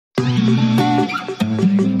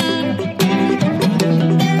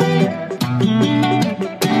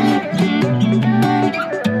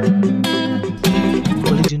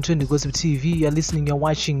Gossip TV, you're listening, you're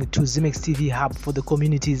watching to Ximex TV Hub for the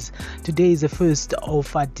communities. Today is the 1st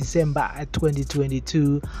of December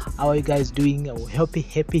 2022. How are you guys doing?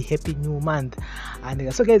 Happy new month.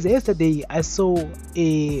 And so guys, yesterday I saw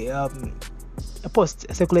a post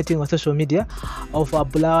circulating on social media of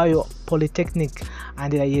Bulawayo Polytechnic,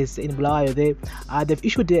 and yes, in Bulawayo they've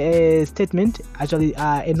issued a statement, actually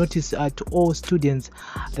a notice to all students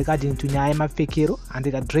regarding to Nyama Fekero and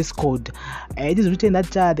the dress code. It is written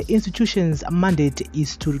that the institution's mandate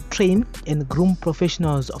is to train and groom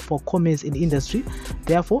professionals for commerce in the industry.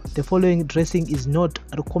 Therefore, the following dressing is not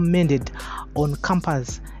recommended on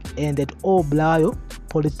campus, and that all Bulawayo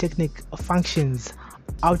Polytechnic functions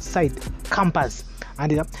outside campus.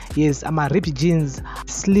 And yes, ripped jeans,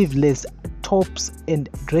 sleeveless tops and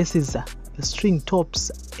dresses, string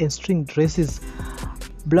tops and string dresses,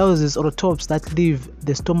 blouses or tops that leave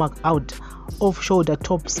the stomach out, off-shoulder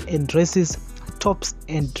tops and dresses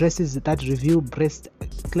that reveal breast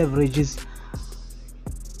cleavages,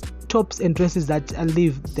 tops and dresses that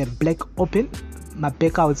leave the back open, my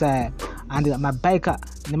back outside, and my biker,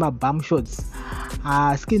 my bum shorts,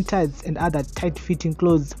 skin tights and other tight-fitting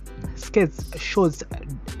clothes, skirts, shorts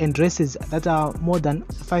and dresses that are more than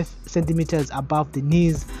 5 centimeters above the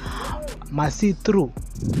knees, my see-through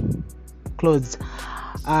clothes,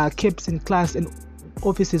 capes in class and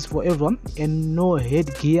offices for everyone, and no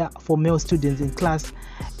headgear for male students in class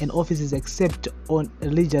and offices except on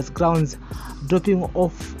religious grounds, dropping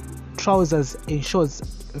off trousers and shorts,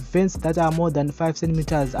 vents that are more than 5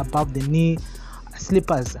 centimeters above the knee,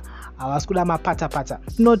 slippers,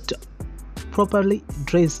 not properly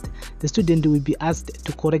dressed. The student will be asked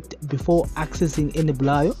to correct before accessing any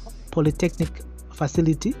Bulawayo Polytechnic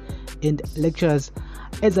facility, and lecturers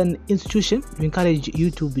as an institution we encourage you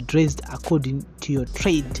to be dressed according to your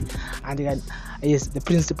trade. And yes, the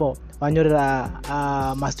principal my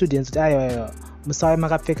students musawe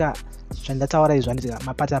makapfeka zvandataura izvo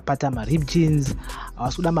mapata marib jeans,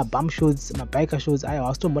 avasikuda mabum shorts, mabiker shorts, aya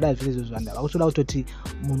avasitomboda zvese izvo zvanda vakutoda kutoti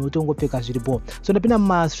munhu otongopfeka zviripo. So ndapinda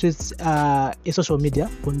mumastreets social media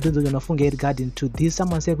kundonzo ndinofunga regarding to this.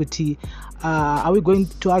 Someone said kuti are we going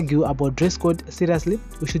to argue about dress code? Seriously,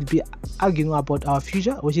 we should be arguing about our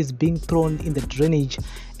future, which is being thrown in the drainage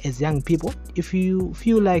as young people. If you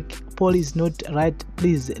feel like Paul is not right,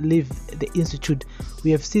 please leave the institute. We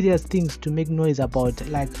have serious things to make noise about,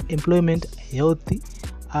 like employment, healthy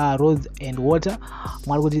roads and water.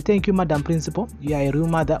 Marguti, thank you, Madam Principal. You are a real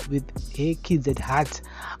mother with kids at heart.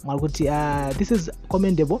 Marguti, this is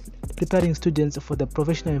commendable, preparing students for the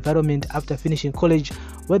professional environment after finishing college,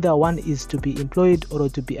 whether one is to be employed or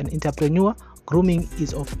to be an entrepreneur. Grooming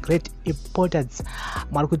is of great importance.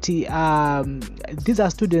 Markuti, these are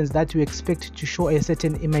students that we expect to show a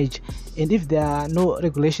certain image, and if there are no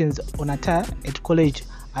regulations on attire at college,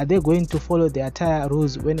 are they going to follow the attire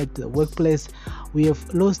rules when at the workplace? We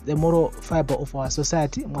have lost the moral fiber of our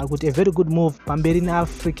society. Markuti, a very good move. Pamberina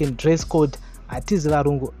African dress code atizi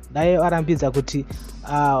varungu dai varambidza kuti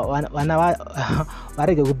vana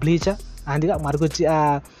varege kubleacha. And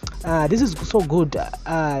this is so good.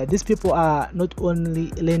 These people are not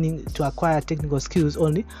only learning to acquire technical skills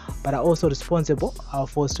only, but are also responsible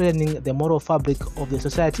for strengthening the moral fabric of the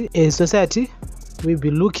society. A society will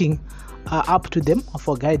be looking up to them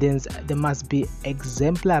for guidance. They must be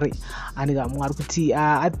exemplary. And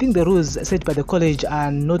I think the rules set by the college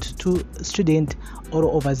are not too stringent or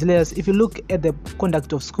overzealous. If you look at the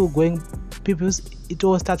conduct of school-going pupils, it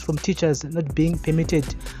all starts from teachers not being permitted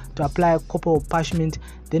to apply corporal punishment.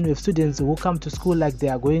 Then we have students who come to school like they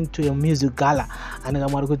are going to a music gala. And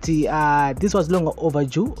this was long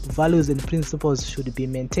overdue. Values and principles should be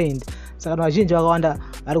maintained. So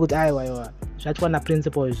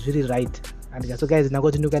principle is really right. And so guys, now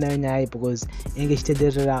go to because English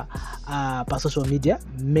per social media,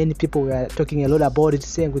 many people were talking a lot about it,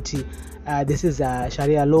 saying this is a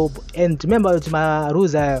Sharia law. And remember, my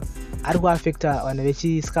rules are affect when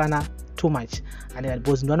scanner too much. And it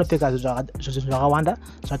was no peka zvakawanda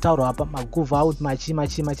zvataurwa apa maguva out machi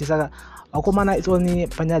saka akomana it's only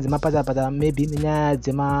panyaya dzemapatapata, maybe nenyaya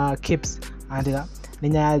dzema-caps and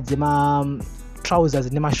nenyaya dzema trousers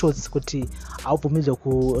nemashorts, kuti haubvumidzwe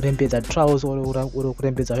kurembedza trousers or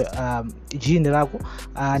kurembedza jean rako,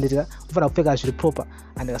 and unofanira kupfeka zviri proper.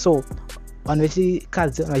 And so vanhu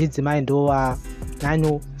vechikadzi vachidzimai ndo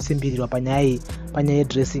vanyanyosimbirirwa panyaya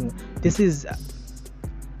yedressing. This is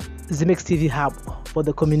Ximex TV Hub for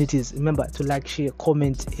the communities. Remember to like, share,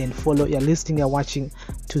 comment and follow. You're listening, you're watching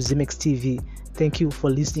to Ximex TV. Thank you for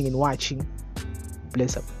listening and watching.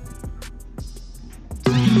 Bless up.